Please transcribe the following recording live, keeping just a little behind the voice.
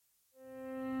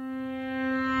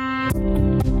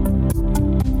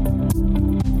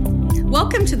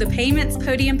Welcome to the Payments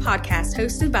Podium podcast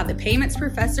hosted by the Payments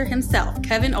Professor himself,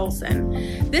 Kevin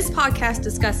Olsen. This podcast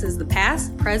discusses the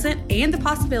past, present, and the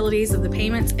possibilities of the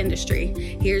payments industry.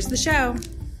 Here's the show.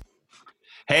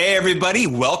 Hey everybody,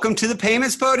 welcome to the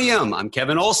Payments Podium. I'm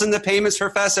Kevin Olsen, the Payments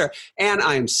Professor, and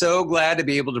I am so glad to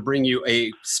be able to bring you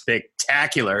a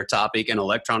spectacular topic in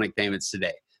electronic payments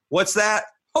today. What's that?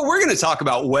 Oh, we're going to talk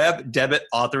about web debit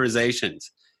authorizations.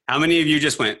 How many of you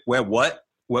just went, web what?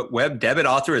 What, web debit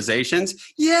authorizations?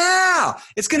 Yeah,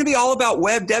 it's going to be all about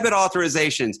web debit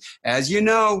authorizations. As you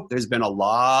know, there's been a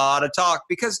lot of talk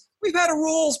because we've had a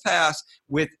rules passed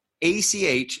with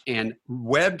ACH and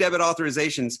web debit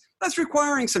authorizations that's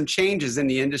requiring some changes in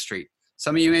the industry.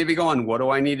 Some of you may be going, what do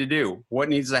I need to do? What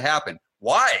needs to happen?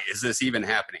 Why is this even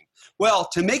happening? Well,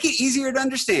 to make it easier to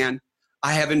understand,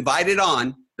 I have invited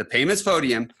on the Payments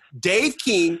Podium, Dave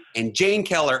Keene and Jane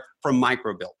Keller from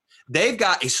MicroBilt. They've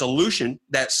got a solution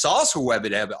that solves for web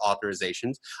debit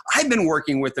authorizations. I've been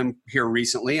working with them here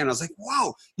recently, and I was like,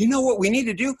 wow, you know what we need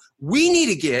to do? We need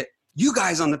to get you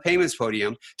guys on the Payments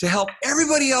Podium to help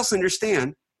everybody else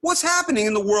understand what's happening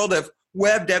in the world of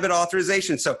web debit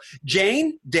authorization. So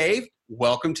Jane, Dave,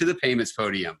 welcome to the Payments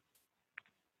Podium.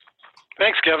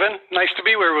 Thanks, Kevin. Nice to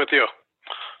be here with you.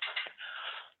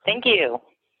 Thank you.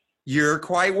 You're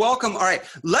quite welcome. All right,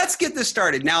 let's get this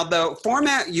started. Now, the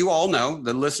format you all know,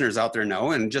 the listeners out there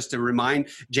know, and just to remind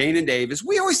Jane and Dave, is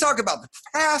we always talk about the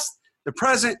past, the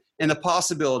present, and the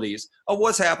possibilities of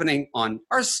what's happening on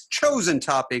our chosen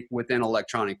topic within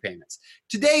electronic payments.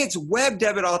 Today, it's web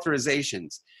debit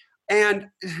authorizations. And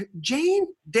Jane,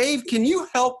 Dave, can you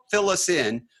help fill us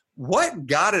in? What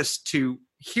got us to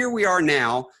here we are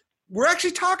now? We're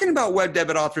actually talking about web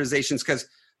debit authorizations because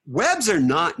webs are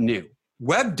not new.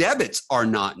 Web debits are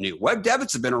not new. Web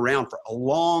debits have been around for a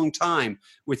long time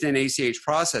within ACH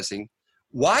processing.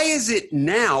 Why is it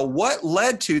now? What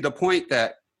led to the point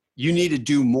that you need to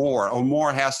do more or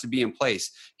more has to be in place?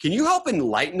 Can you help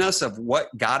enlighten us of what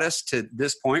got us to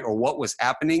this point or what was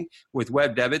happening with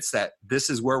web debits that this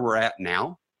is where we're at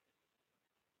now?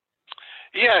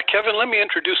 Yeah, Kevin, let me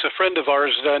introduce a friend of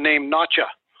ours named Nacha.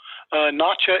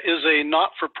 Nacha is a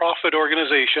not-for-profit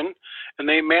organization, and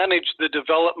they manage the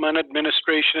development,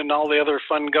 administration, and all the other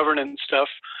fun governance stuff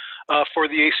for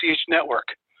the ACH network.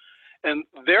 And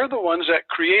they're the ones that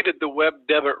created the web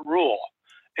debit rule.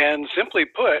 And simply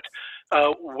put,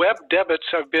 web debits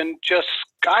have been just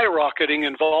skyrocketing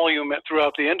in volume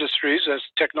throughout the industries as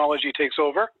technology takes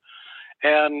over.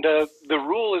 And the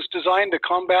rule is designed to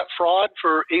combat fraud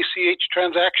for ACH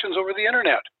transactions over the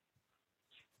internet.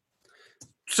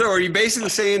 So are you basically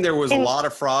saying there was a lot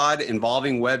of fraud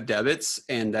involving web debits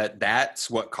and that's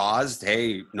what caused,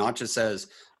 hey, Nacha says,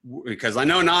 because I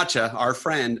know Nacha, our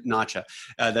friend Nacha,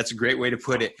 that's a great way to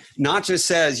put it. Nacha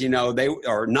says, you know,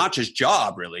 Nacha's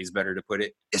job really is better to put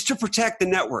it, is to protect the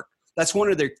network. That's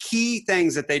one of their key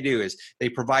things that they do is they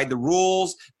provide the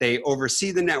rules, they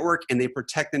oversee the network, and they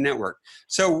protect the network.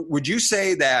 So would you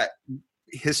say that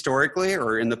historically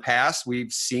or in the past,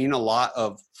 we've seen a lot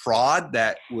of fraud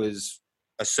that was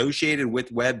associated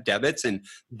with web debits, and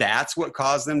that's what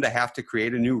caused them to have to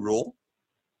create a new rule?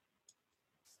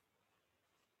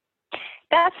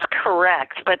 That's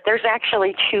correct, but there's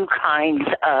actually two kinds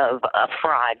of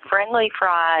fraud, friendly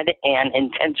fraud and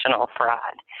intentional fraud.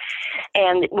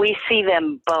 And we see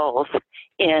them both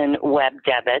in web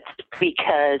debits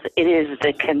because it is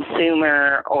the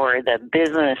consumer or the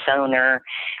business owner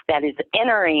that is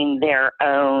entering their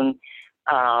own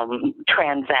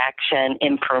transaction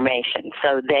information.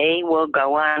 So they will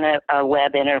go on a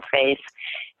web interface,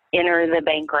 enter the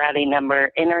bank routing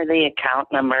number, enter the account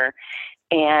number,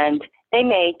 and they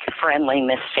make friendly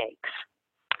mistakes.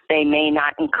 They may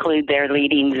not include their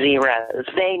leading zeros.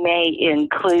 They may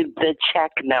include the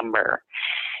check number.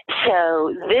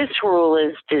 So this rule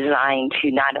is designed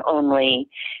to not only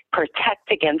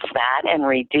protect against that and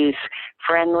reduce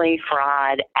friendly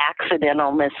fraud,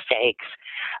 accidental mistakes,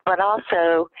 but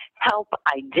also help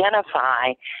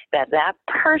identify that that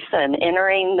person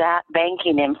entering that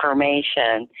banking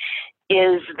information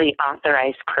is the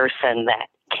authorized person that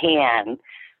can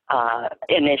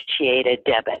initiate a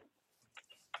debit.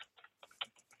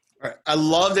 I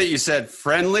love that you said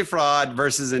friendly fraud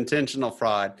versus intentional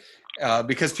fraud.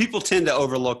 Because people tend to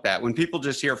overlook that. When people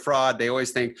just hear fraud, they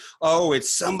always think, oh,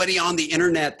 it's somebody on the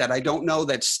internet that I don't know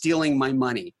that's stealing my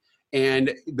money.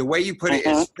 And the way you put it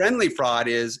is friendly fraud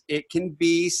is it can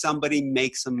be somebody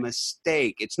makes a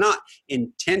mistake. It's not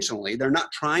intentionally. They're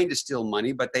not trying to steal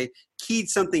money, but they keyed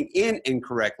something in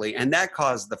incorrectly, and that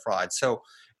caused the fraud. So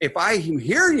if I'm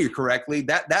hearing you correctly,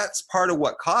 that's part of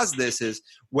what caused this is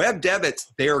web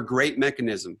debits. They're a great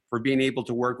mechanism for being able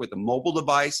to work with a mobile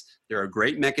device. They're a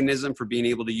great mechanism for being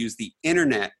able to use the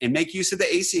internet and make use of the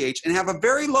ACH and have a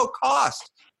very low cost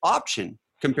option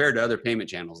compared to other payment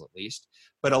channels, at least,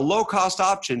 but a low cost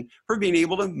option for being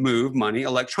able to move money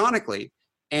electronically.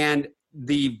 And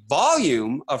the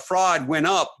volume of fraud went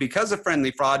up because of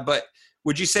friendly fraud, but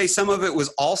would you say some of it was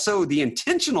also the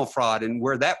intentional fraud and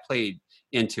where that played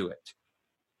into it?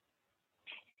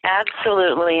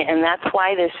 Absolutely, and that's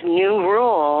why this new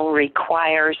rule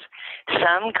requires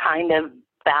some kind of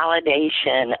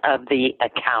validation of the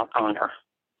account owner.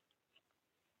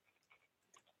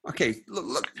 Okay,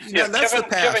 look, yeah, that's Kevin,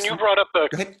 the past. Kevin, you brought up Go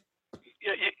ahead.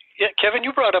 Kevin,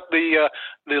 you brought up the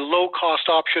low cost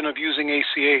option of using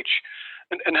ACH,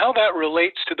 and how that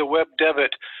relates to the web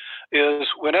debit is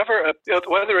whenever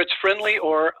whether it's friendly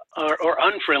or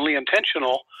unfriendly,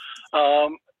 intentional,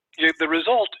 the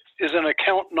result is an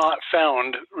account not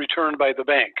found returned by the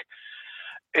bank.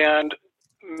 And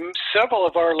several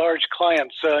of our large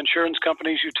clients, insurance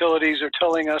companies, utilities, are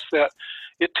telling us that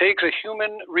it takes a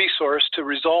human resource to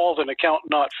resolve an account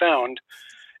not found,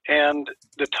 and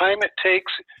the time it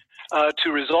takes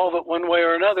to resolve it one way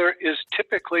or another is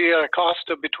typically a cost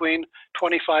of between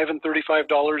 $25 and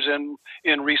 $35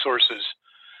 in resources.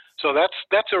 So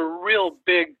that's a real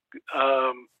big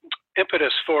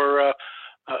impetus for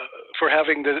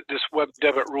having this web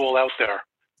debit rule out there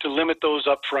to limit those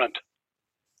up front.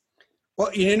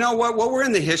 Well, you know what? While we're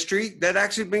in the history, that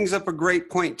actually brings up a great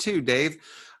point too, Dave.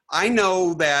 I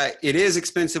know that it is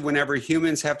expensive whenever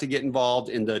humans have to get involved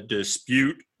in the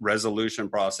dispute resolution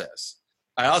process.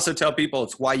 I also tell people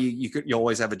it's why you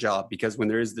always have a job, because when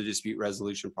there is the dispute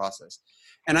resolution process.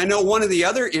 And I know one of the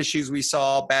other issues we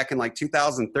saw back in like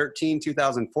 2013,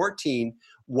 2014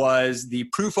 was the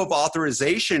proof of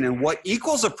authorization and what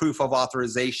equals a proof of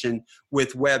authorization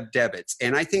with web debits.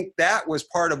 And I think that was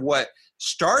part of what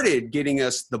started getting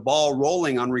us the ball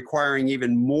rolling on requiring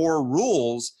even more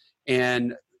rules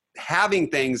and having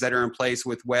things that are in place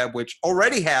with web, which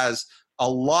already has a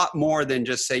lot more than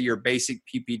just say your basic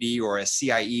PPD or a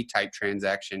CIE type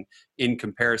transaction in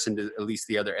comparison to at least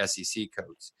the other SEC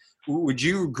codes. Would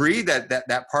you agree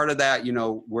that part of that, you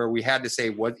know, where we had to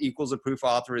say what equals a proof of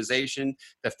authorization,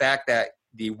 the fact that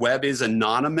the web is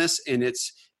anonymous in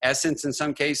its essence in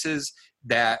some cases,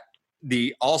 that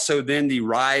also then the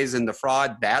rise in the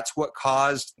fraud, that's what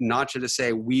caused NACHA to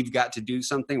say we've got to do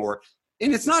something?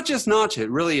 And it's not just NACHA,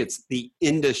 really it's the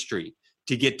industry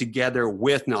to get together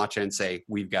with NACHA and say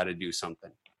we've got to do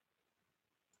something.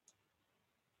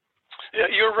 Yeah,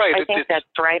 you're right. I think that's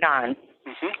right on.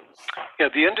 Mm-hmm. Yeah,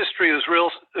 the industry is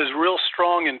real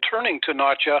strong in turning to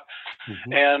NACHA,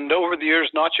 mm-hmm. And over the years,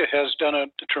 NACHA has done a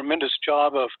tremendous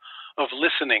job of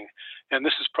listening, and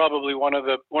this is probably one of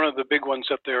the big ones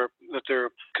that they're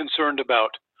concerned about.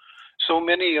 So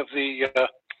many of the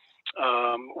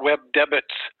web debits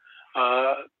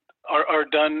are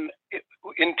done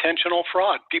intentional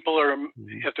fraud. People are,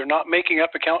 if they're not making up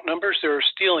account numbers, they're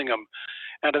stealing them.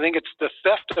 And I think it's the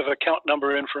theft of account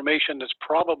number information that's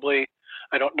probably,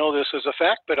 I don't know this as a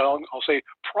fact, but I'll say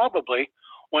probably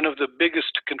one of the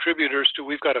biggest contributors to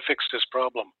we've got to fix this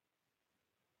problem.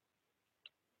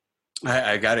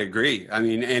 I got to agree. I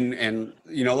mean, and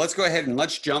you know, let's go ahead and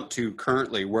let's jump to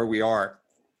currently where we are,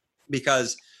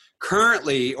 because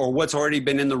currently, or what's already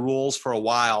been in the rules for a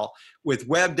while, with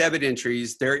web debit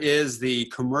entries, there is the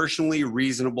commercially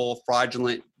reasonable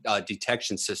fraudulent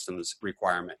detection systems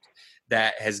requirement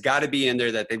that has got to be in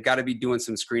there, that they've got to be doing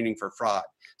some screening for fraud.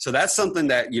 So that's something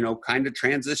that, you know, kind of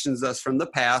transitions us from the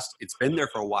past. It's been there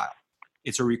for a while.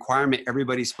 It's a requirement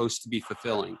everybody's supposed to be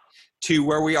fulfilling, to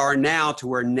where we are now, to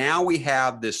where now we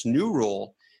have this new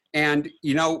rule. And,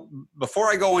 you know, before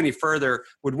I go any further,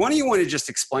 would one of you want to just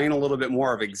explain a little bit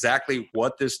more of exactly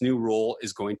what this new rule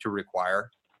is going to require?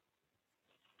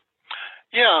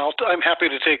 Yeah, I'm happy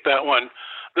to take that one.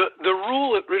 The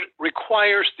rule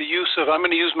requires the use of, I'm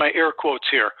going to use my air quotes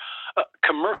here,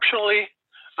 commercially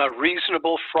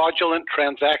reasonable fraudulent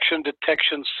transaction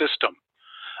detection system.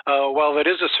 While that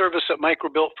is a service that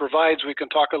MicroBilt provides, we can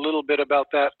talk a little bit about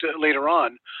that later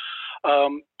on.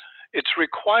 It's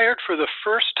required for the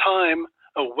first time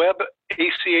a web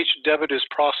ACH debit is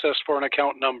processed for an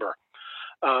account number.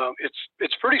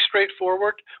 It's pretty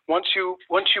straightforward. Once you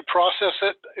process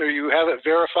it, or you have it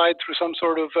verified through some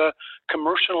sort of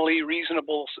commercially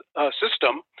reasonable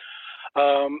system,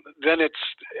 then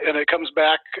it comes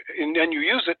back, and you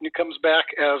use it, and it comes back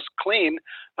as clean.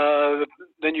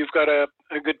 Then you've got a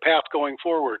good path going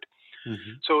forward.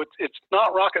 Mm-hmm. So it's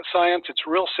not rocket science. It's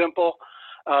real simple.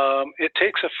 It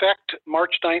takes effect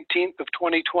March 19th of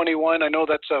 2021. I know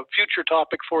that's a future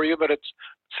topic for you, but it's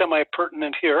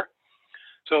semi-pertinent here.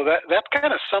 So that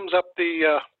kind of sums up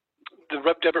the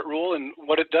rep debit rule and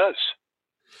what it does.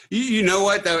 You know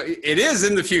what, though? It is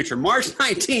in the future. March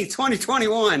 19th,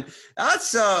 2021.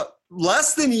 That's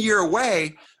less than a year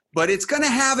away, but it's going to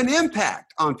have an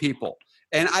impact on people.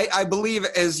 And I believe,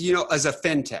 as you know, as a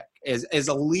fintech, as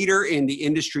a leader in the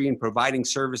industry and providing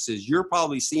services, you're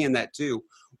probably seeing that too.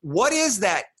 What is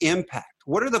that impact?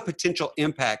 What are the potential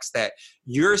impacts that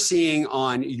you're seeing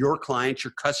on your clients,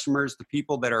 your customers, the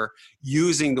people that are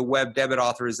using the web debit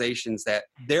authorizations that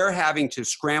they're having to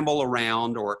scramble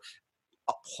around or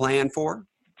plan for,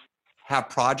 have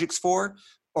projects for,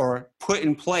 or put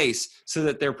in place so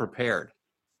that they're prepared?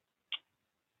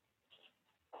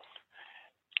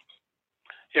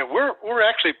 Yeah, we're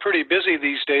actually pretty busy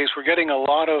these days. We're getting a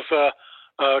lot of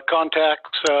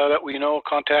contacts that we know,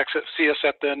 contacts that see us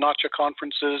at the NACHA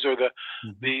conferences or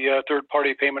the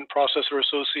Third-Party Payment Processor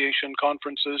Association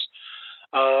conferences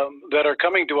that are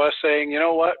coming to us saying, you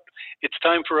know what, it's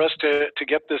time for us to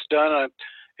get this done,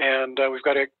 and we've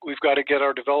got to get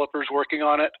our developers working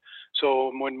on it. So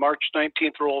when March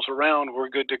 19th rolls around, we're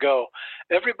good to go.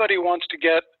 Everybody wants to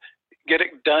get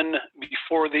it done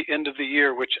before the end of the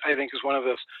year, which I think is one of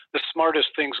the smartest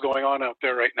things going on out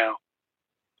there right now.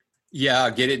 Yeah,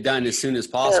 get it done as soon as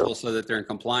possible so that they're in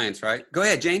compliance, right? Go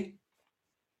ahead, Jane.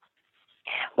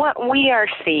 What we are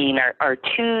seeing are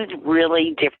two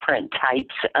really different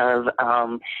types of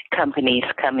companies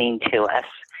coming to us.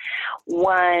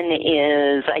 One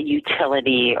is a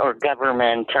utility or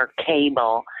government or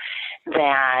cable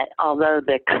that, although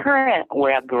the current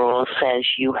web rule says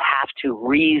you have to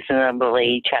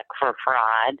reasonably check for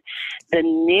fraud, the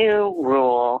new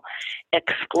rule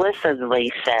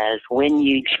explicitly says when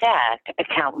you check,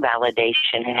 account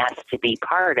validation has to be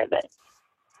part of it.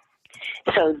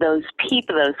 So those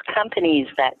companies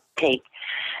that take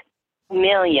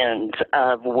millions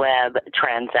of web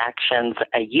transactions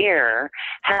a year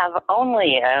have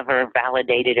only ever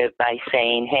validated it by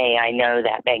saying, hey, I know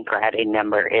that bank routing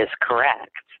number is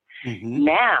correct. Mm-hmm.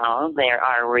 Now they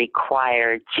are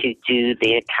required to do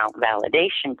the account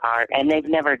validation part, and they've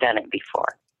never done it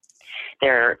before.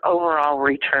 Their overall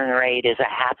return rate is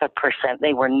 0.5%.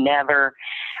 They were never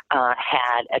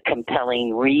had a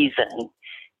compelling reason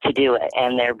to do it,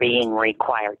 and they're being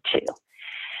required to.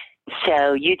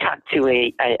 So you talk to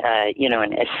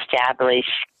an established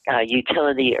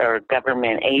utility or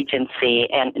government agency,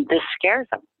 and this scares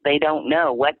them. They don't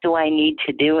know, what do I need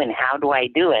to do and how do I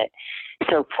do it?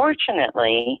 So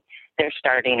fortunately, they're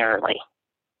starting early.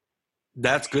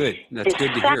 That's good. That's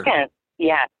good to hear.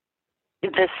 Yeah.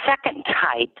 The second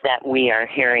type that we are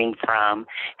hearing from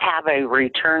have a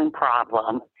return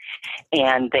problem,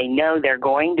 and they know they're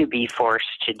going to be forced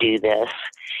to do this.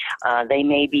 They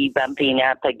may be bumping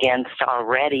up against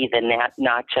already the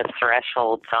NACHA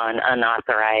thresholds on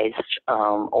unauthorized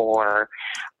or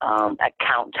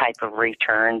account type of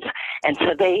returns. And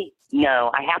so they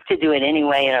know, I have to do it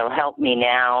anyway, it'll help me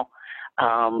now.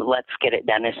 Let's get it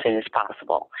done as soon as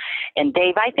possible. And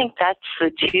Dave, I think that's the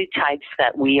two types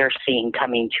that we are seeing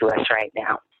coming to us right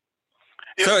now.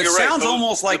 So it sounds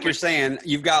almost like you're saying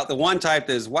you've got the one type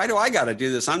that is, why do I got to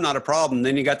do this? I'm not a problem.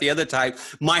 Then you got the other type,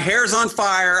 my hair's on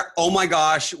fire. Oh my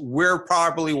gosh, we're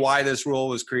probably why this rule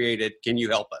was created. Can you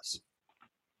help us?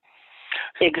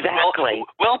 Exactly.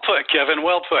 Well put, Kevin.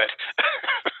 Well put.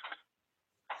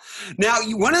 Now,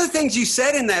 one of the things you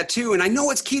said in that too, and I know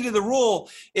it's key to the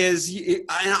rule, is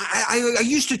I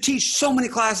used to teach so many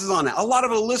classes on it. A lot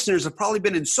of the listeners have probably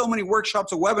been in so many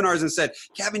workshops or webinars and said,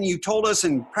 Kevin, you told us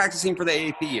in practicing for the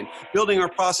AAP and building our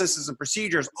processes and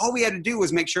procedures, all we had to do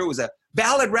was make sure it was a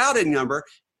valid routing number.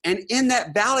 And in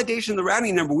that validation of the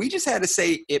routing number, we just had to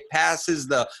say it passes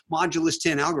the modulus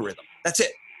 10 algorithm. That's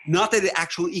it. Not that it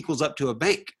actually equals up to a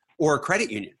bank or a credit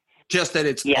union. Just that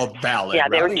it's a valid. Yeah,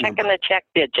 they were checking number. the check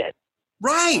digit.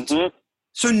 Right. Mm-hmm.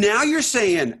 So now you're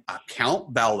saying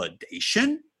account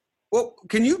validation? Well,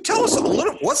 can you tell us a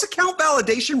little, what's account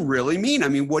validation really mean? I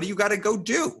mean, what do you got to go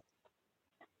do?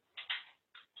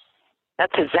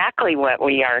 That's exactly what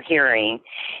we are hearing.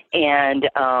 And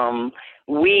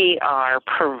we are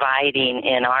providing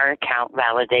in our account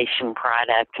validation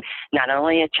product not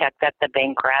only a check that the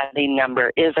bank routing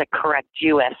number is a correct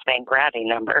U.S. bank routing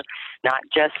number, not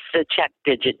just the check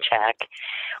digit check.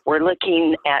 We're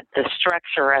looking at the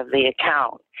structure of the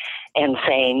account and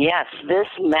saying, yes, this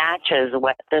matches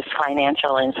what this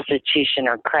financial institution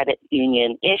or credit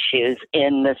union issues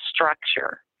in the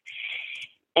structure.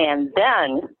 And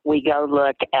then we go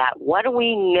look at what do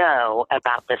we know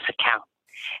about this account.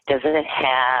 Does it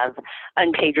have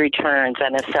unpaid returns?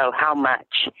 And if so, how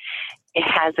much?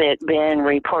 Has it been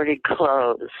reported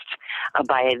closed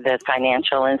by the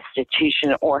financial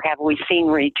institution, or have we seen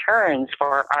returns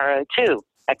for RO2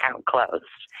 account closed?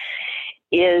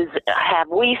 Have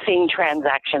we seen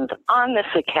transactions on this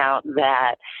account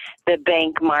that the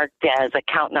bank marked as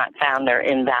account not found or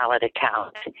invalid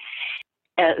account?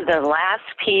 The last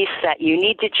piece that you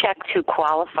need to check to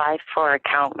qualify for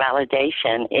account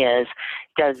validation is,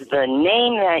 does the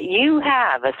name that you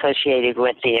have associated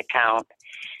with the account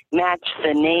match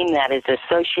the name that is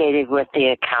associated with the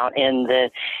account in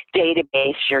the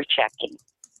database you're checking?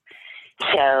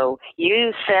 So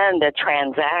you send a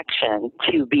transaction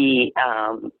to be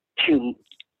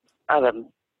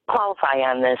qualify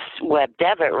on this web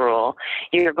debit rule.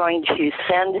 You're going to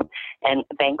send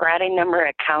a bank routing number,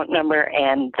 account number,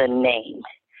 and the name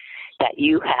that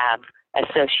you have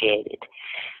associated.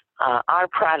 Our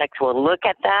product will look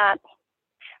at that,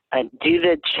 do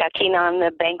the checking on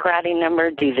the bank routing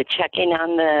number, do the checking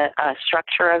on the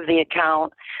structure of the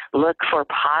account, look for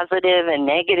positive and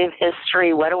negative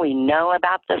history. What do we know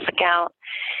about this account?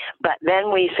 But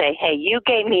then we say, hey, you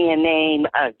gave me a name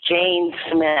of Jane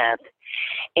Smith,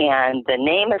 and the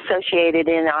name associated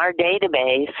in our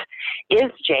database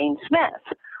is Jane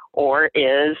Smith or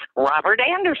is Robert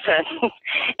Anderson.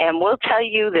 And we'll tell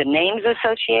you the names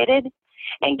associated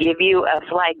and give you a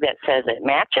flag that says it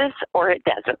matches or it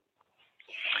doesn't.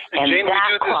 And Jane,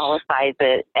 that qualifies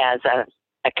it as an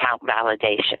account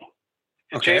validation.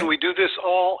 Okay. Jane, we do this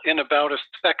all in about a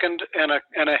second and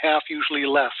a half, usually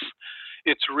less.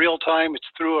 It's real time. It's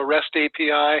through a REST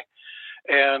API,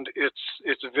 and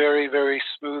it's very, very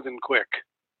smooth and quick.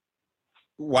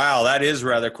 Wow, that is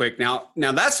rather quick. Now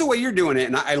that's the way you're doing it.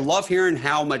 And I love hearing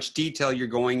how much detail you're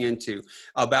going into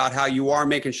about how you are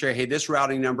making sure, hey, this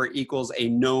routing number equals a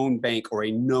known bank or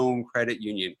a known credit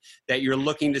union, that you're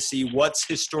looking to see what's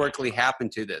historically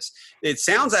happened to this. It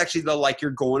sounds actually, though, like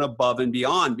you're going above and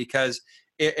beyond, because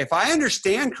if I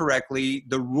understand correctly,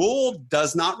 the rule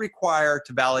does not require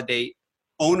to validate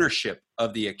ownership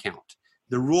of the account.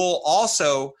 The rule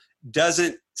also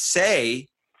doesn't say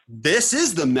this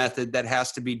is the method that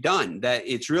has to be done, that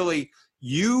it's really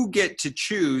you get to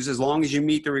choose, as long as you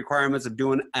meet the requirements of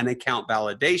doing an account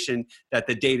validation, that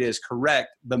the data is correct,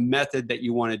 the method that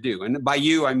you want to do. And by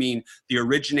you, I mean the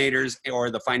originators or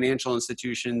the financial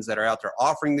institutions that are out there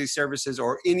offering these services,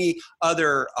 or any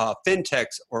other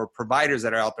fintechs or providers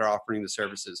that are out there offering the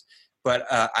services. But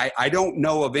I don't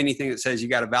know of anything that says you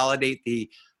got to validate the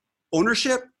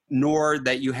ownership, nor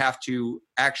that you have to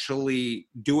actually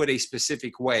do it a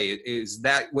specific way. Is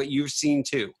that what you've seen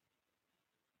too?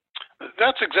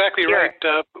 That's exactly right.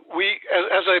 We,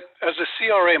 as a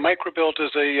CRA, MicroBilt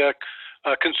is a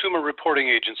consumer reporting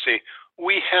agency.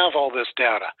 We have all this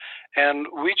data, and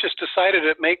we just decided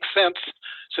it makes sense,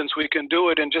 since we can do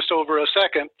it in just over a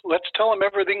second. Let's tell them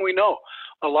everything we know.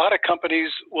 A lot of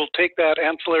companies will take that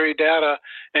ancillary data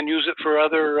and use it for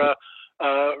other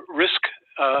risk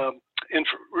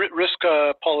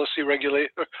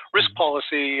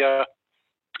policy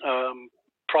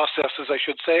processes, I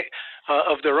should say,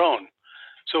 of their own.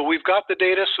 So we've got the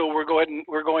data, so we're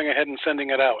going ahead and sending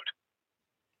it out.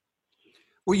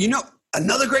 Well,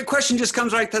 another great question just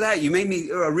comes right to that. You made me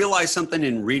realize something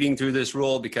in reading through this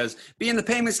rule, because being the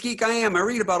payments geek I am, I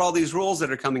read about all these rules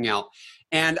that are coming out.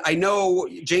 And I know,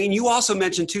 Jane, you also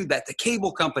mentioned too that the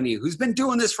cable company who's been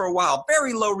doing this for a while,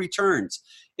 very low returns.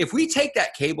 If we take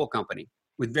that cable company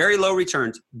with very low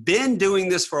returns, been doing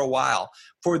this for a while,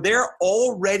 for their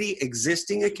already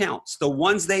existing accounts, the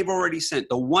ones they've already sent,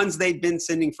 the ones they've been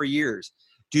sending for years,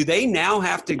 do they now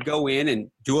have to go in and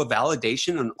do a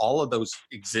validation on all of those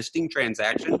existing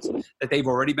transactions that they've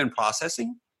already been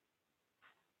processing?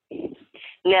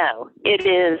 No, it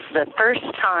is the first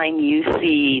time you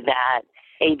see that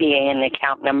ABA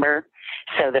account number.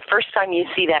 So the first time you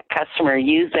see that customer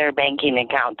use their banking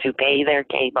account to pay their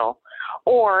cable,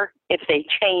 or if they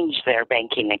change their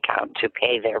banking account to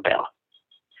pay their bill.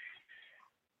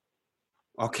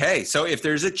 Okay, so if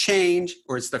there's a change,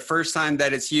 or it's the first time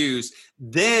that it's used,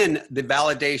 then the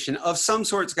validation of some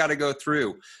sort's got to go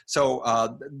through. So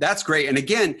that's great. And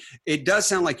again, it does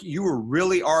sound like you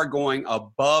really are going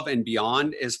above and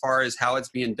beyond as far as how it's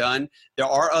being done. There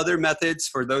are other methods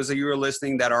for those of you who are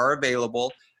listening that are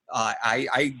available.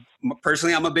 I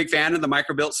personally, I'm a big fan of the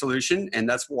MicroBilt solution, and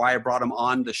that's why I brought him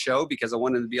on the show, because I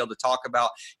wanted to be able to talk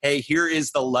about, hey, here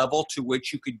is the level to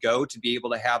which you could go to be able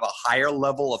to have a higher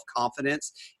level of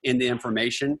confidence in the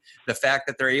information. The fact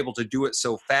that they're able to do it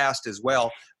so fast as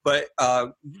well. But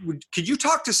could you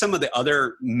talk to some of the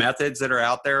other methods that are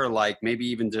out there, like maybe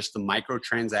even just the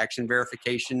microtransaction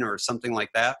verification or something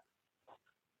like that?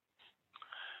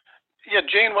 Yeah,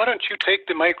 Jane, why don't you take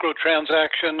the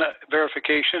microtransaction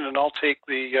verification, and I'll take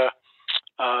the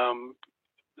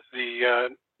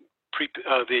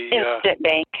instant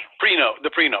bank pre-note.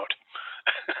 The pre-note.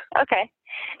 Okay.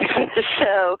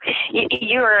 So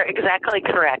you are exactly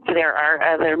correct. There are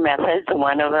other methods.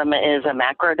 One of them is a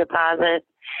macro deposit,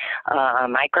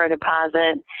 micro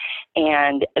deposit,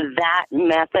 and that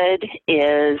method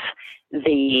is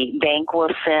the bank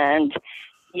will send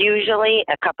usually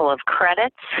a couple of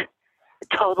credits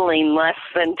totaling less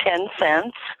than 10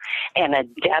 cents and a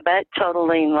debit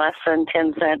totaling less than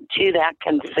 10 cents to that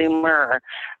consumer or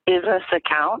business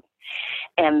account.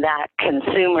 And that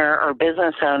consumer or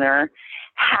business owner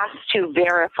has to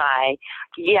verify,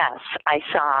 yes, I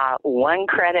saw one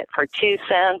credit for 2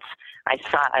 cents, I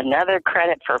saw another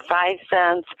credit for 5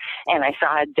 cents, and I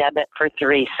saw a debit for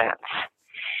 3 cents.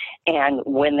 And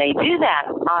when they do that,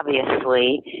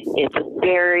 obviously, it's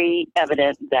very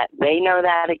evident that they know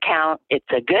that account. It's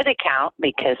a good account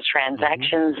because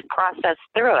transactions process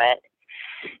through it.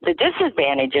 The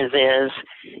disadvantages is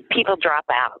people drop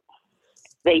out.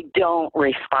 They don't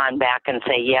respond back and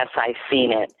say, yes, I've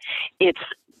seen it. It's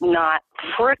not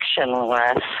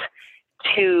frictionless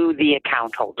to the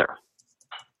account holder.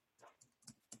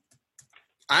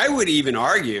 I would even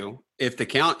argue if the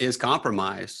account is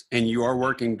compromised and you are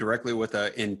working directly with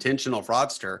an intentional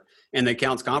fraudster and the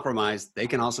account's compromised, they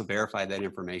can also verify that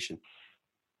information.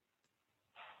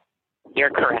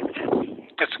 You're correct.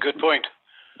 That's a good point.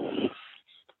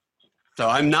 So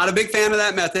I'm not a big fan of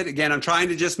that method. Again, I'm trying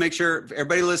to just make sure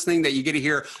everybody listening that you get to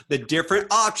hear the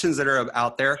different options that are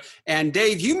out there. And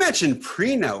Dave, you mentioned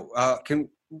pre-note.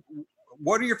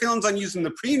 What are your feelings on using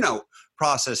the pre-note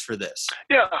process for this?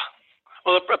 Yeah.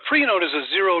 Well, a pre-note is a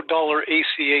 $0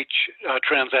 ACH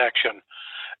transaction.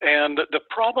 And the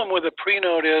problem with a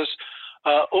pre-note is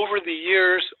over the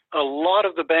years, a lot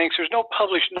of the banks, there's no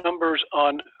published numbers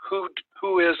on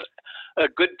who is a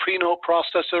good pre-note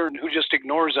processor and who just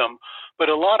ignores them. But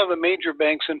a lot of the major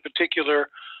banks in particular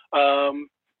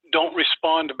don't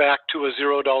respond back to a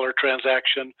 $0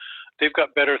 transaction. They've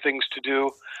got better things to do.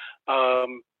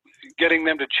 Getting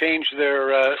them to change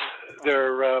their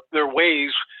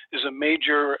ways is a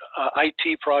major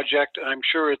IT project. I'm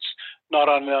sure it's not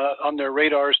on their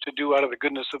radars to do out of the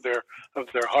goodness of their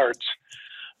hearts.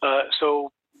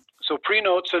 So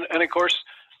pre-notes and of course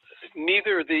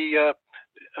neither the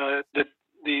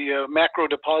macro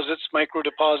deposits, micro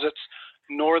deposits,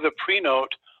 nor the pre-note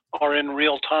are in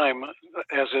real time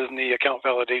as in the account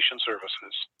validation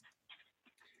services.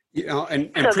 You know,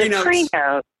 and so pre-notes. The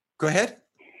pre-note, go ahead.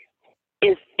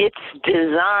 It's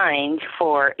designed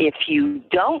for if you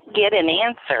don't get an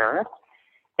answer,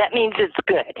 that means it's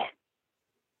good.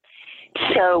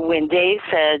 So when Dave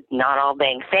said not all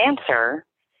banks answer,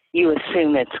 you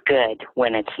assume it's good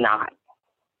when it's not.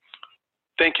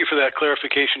 Thank you for that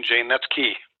clarification, Jane. That's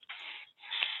key.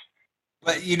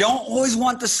 But you don't always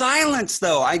want the silence,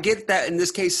 though. I get that in this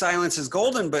case, silence is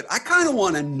golden, but I kind of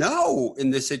want to know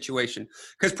in this situation.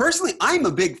 Because personally, I'm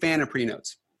a big fan of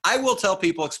pre-notes. I will tell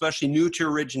people, especially new to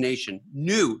origination,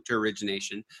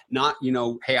 not,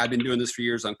 hey, I've been doing this for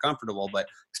years, I'm comfortable, but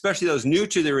especially those new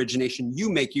to the origination,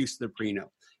 you make use of the pre-note.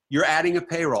 You're adding a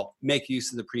payroll, make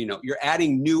use of the pre-note. You're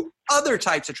adding new other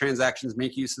types of transactions,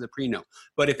 make use of the pre-note.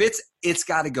 But if it's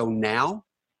got to go now,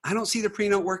 I don't see the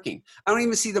pre-note working. I don't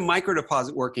even see the micro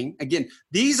deposit working. Again,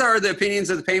 these are the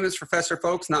opinions of the Payments Professor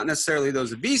folks, not necessarily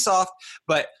those of Vsoft,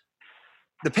 but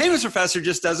the Payments Professor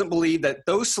just doesn't believe that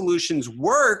those solutions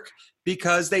work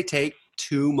because they take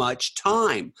too much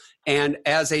time. And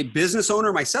as a business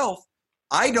owner myself,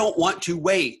 I don't want to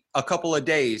wait a couple of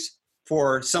days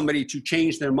for somebody to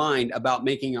change their mind about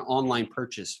making an online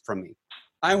purchase from me.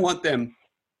 I want them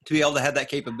to be able to have that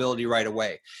capability right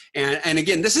away. And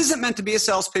again, this isn't meant to be a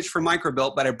sales pitch for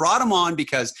MicroBilt, but I brought them on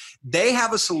because they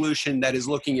have a solution that is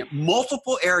looking at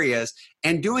multiple areas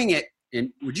and doing it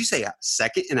in, would you say, a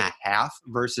second and a half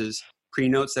versus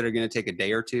pre-notes that are going to take a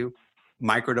day or two,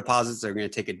 micro deposits that are going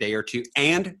to take a day or two,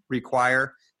 and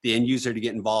require the end user to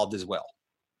get involved as well.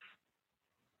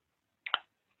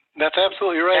 That's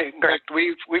absolutely right. In fact,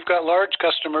 we've got large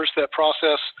customers that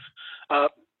process a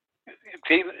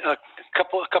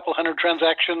couple hundred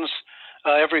transactions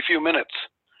every few minutes.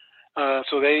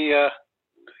 So they,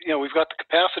 we've got the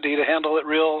capacity to handle it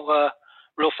real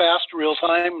fast, real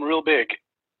time, real big.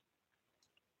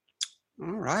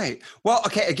 All right. Well,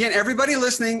 okay. Again, everybody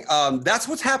listening, that's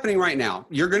what's happening right now.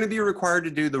 You're going to be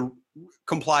required to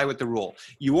comply with the rule.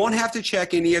 You won't have to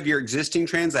check any of your existing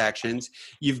transactions.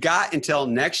 You've got until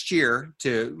next year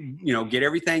to, get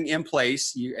everything in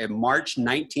place. March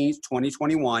 19th,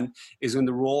 2021 is when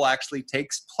the rule actually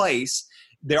takes place.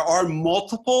 There are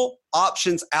multiple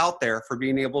options out there for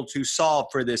being able to solve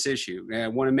for this issue. And I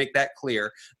want to make that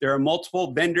clear. There are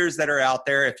multiple vendors that are out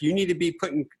there. If you need to be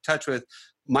put in touch with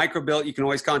MicroBilt, you can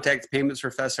always contact the Payments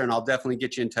Professor, and I'll definitely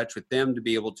get you in touch with them to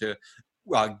be able to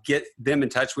get them in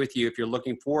touch with you if you're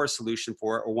looking for a solution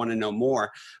for it or want to know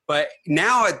more. But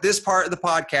now at this part of the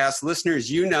podcast, listeners,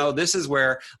 this is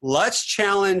where let's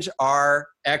challenge our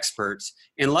experts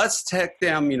and let's take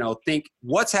them, think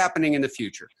what's happening in the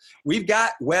future. We've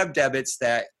got web debits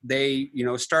that they,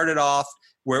 started off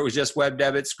where it was just web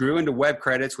debits, grew into web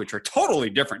credits, which are totally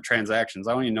different transactions.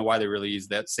 I don't even know why they really use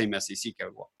that same SEC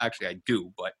code. Well, actually I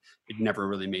do, but it never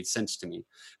really made sense to me.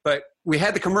 But we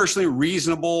had the commercially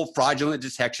reasonable fraudulent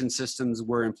detection systems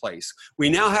were in place.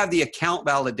 We now have the account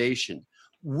validation.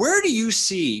 Where do you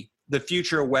see the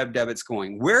future of web debits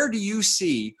going? Where do you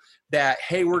see that,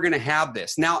 hey, we're going to have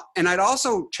this? Now, and I'd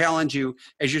also challenge you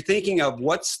as you're thinking of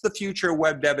what's the future of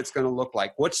web debits going to look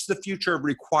like? What's the future of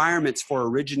requirements for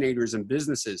originators and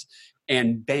businesses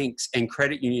and banks and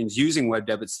credit unions using web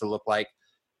debits to look like?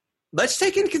 Let's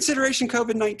take into consideration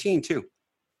COVID-19 too.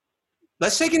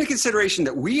 Let's take into consideration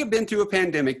that we have been through a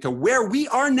pandemic to where we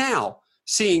are now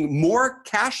seeing more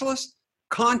cashless,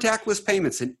 contactless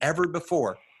payments than ever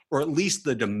before, or at least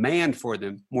the demand for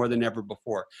them more than ever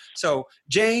before. So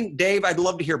Jane, Dave, I'd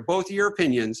love to hear both of your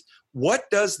opinions. What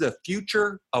does the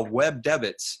future of web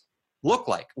debits look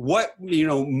like? What,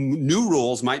 new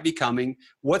rules might be coming?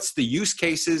 What's the use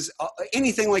cases?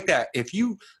 Anything like that. If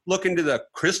you look into the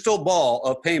crystal ball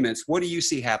of payments, what do you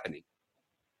see happening?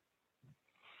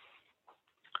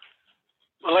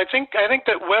 Well, I think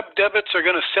that web debits are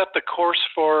going to set the course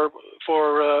for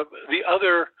the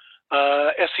other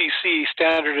SEC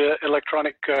standard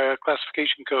electronic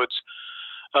classification codes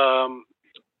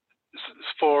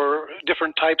for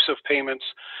different types of payments.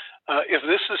 If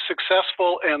this is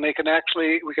successful and we can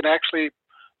actually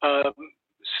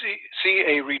see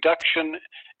a reduction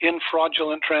in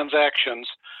fraudulent transactions,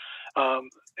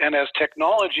 and as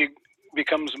technology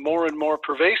becomes more and more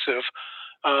pervasive,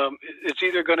 it's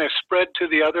either going to spread to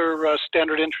the other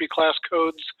standard entry class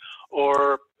codes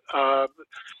or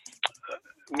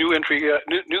new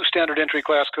standard entry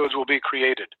class codes will be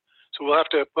created. So we'll have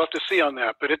to see on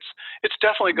that. But it's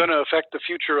definitely going to affect the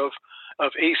future of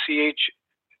ACH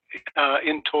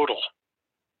in total.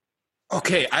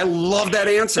 Okay, I love that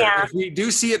answer. Yeah. If we do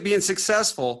see it being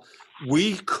successful,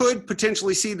 we could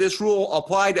potentially see this rule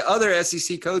apply to other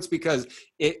SEC codes because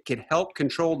it could help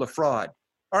control the fraud.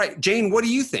 All right, Jane, what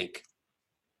do you think?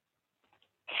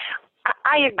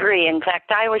 I agree. In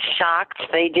fact, I was shocked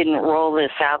they didn't roll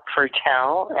this out for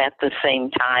TEL at the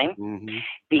same time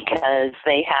because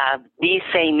they have these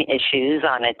same issues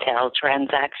on a TEL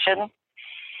transaction.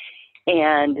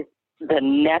 And the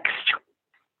next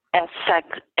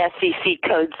SEC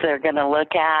codes they're going to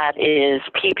look at is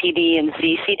PPD and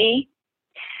CCD,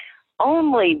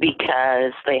 only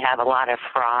because they have a lot of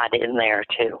fraud in there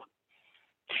too.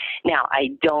 Now, I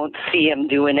don't see them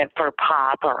doing it for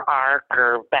POP or ARC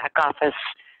or back office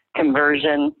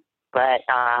conversion, but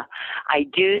I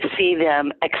do see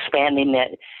them expanding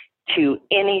it to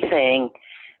anything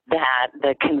that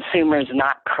the consumer's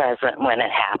not present when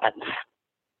it happens.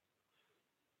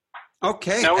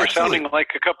 Okay. Now we're excellent. sounding like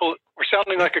a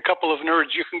couple of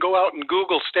nerds. You can go out and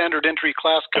Google standard entry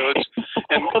class codes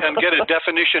and get a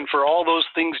definition for all those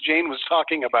things Jane was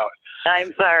talking about.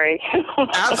 I'm sorry.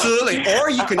 Absolutely. Or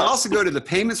you can also go to the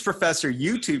Payments Professor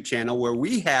YouTube channel where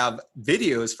we have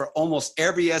videos for almost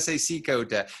every SAC code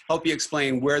to help you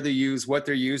explain where they're used, what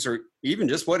they're used, or even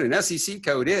just what an SEC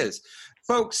code is.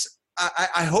 Folks,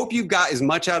 I hope you got as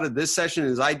much out of this session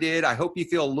as I did. I hope you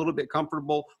feel a little bit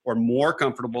comfortable or more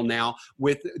comfortable now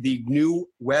with the new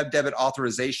web debit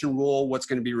authorization rule, what's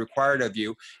going to be required of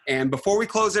you. And before we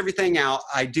close everything out,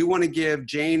 I do want to give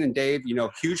Jane and Dave,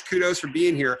 huge kudos for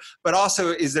being here. But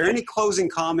also, is there any closing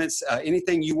comments,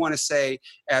 anything you want to say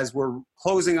as we're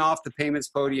closing off the payments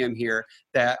podium here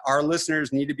that our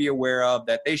listeners need to be aware of,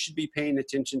 that they should be paying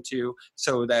attention to,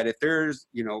 so that if there's,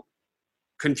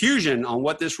 confusion on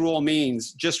what this rule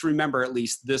means, just remember at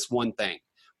least this one thing.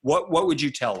 What would you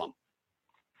tell them?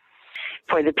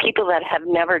 For the people that have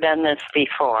never done this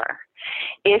before,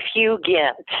 If you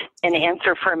get an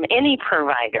answer from any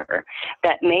provider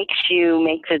that makes you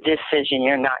make the decision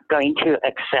you're not going to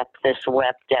accept this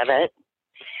web debit,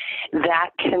 that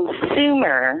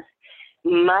consumer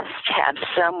must have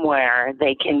somewhere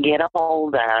they can get a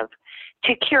hold of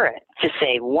to cure it, to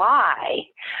say why.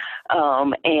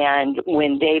 And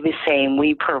when Dave is saying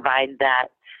we provide that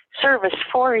service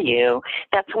for you,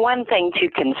 that's one thing to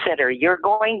consider. You're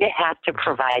going to have to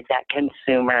provide that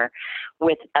consumer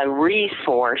with a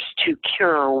resource to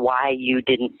cure why you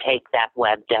didn't take that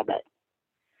web debit.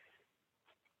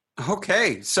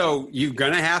 Okay, so you're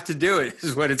going to have to do it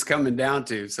is what it's coming down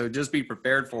to. So just be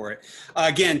prepared for it.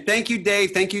 Again, thank you,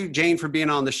 Dave. Thank you, Jane, for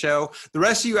being on the show. The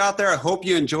rest of you out there, I hope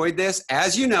you enjoyed this.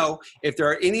 As you know, if there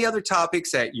are any other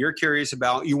topics that you're curious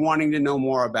about, you wanting to know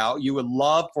more about, you would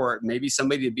love for maybe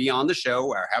somebody to be on the show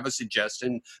or have a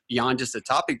suggestion beyond just a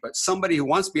topic, but somebody who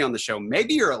wants to be on the show.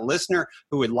 Maybe you're a listener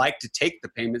who would like to take the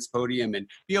Payments Podium and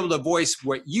be able to voice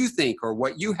what you think or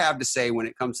what you have to say when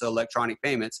it comes to electronic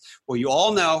payments. Well, you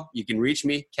all know you can reach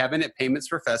me, Kevin at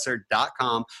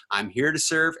PaymentsProfessor.com. I'm here to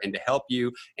serve and to help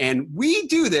you. And we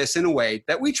do this in a way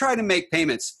that we try to make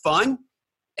payments fun,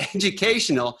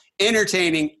 educational,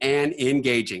 entertaining, and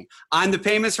engaging. I'm the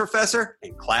Payments Professor,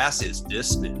 and class is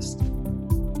dismissed.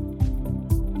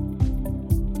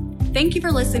 Thank you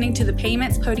for listening to the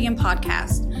Payments Podium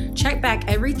podcast. Check back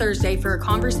every Thursday for a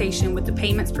conversation with the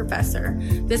Payments Professor.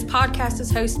 This podcast is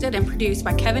hosted and produced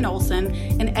by Kevin Olsen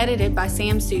and edited by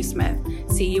Sam Sue Smith.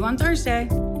 See you on Thursday.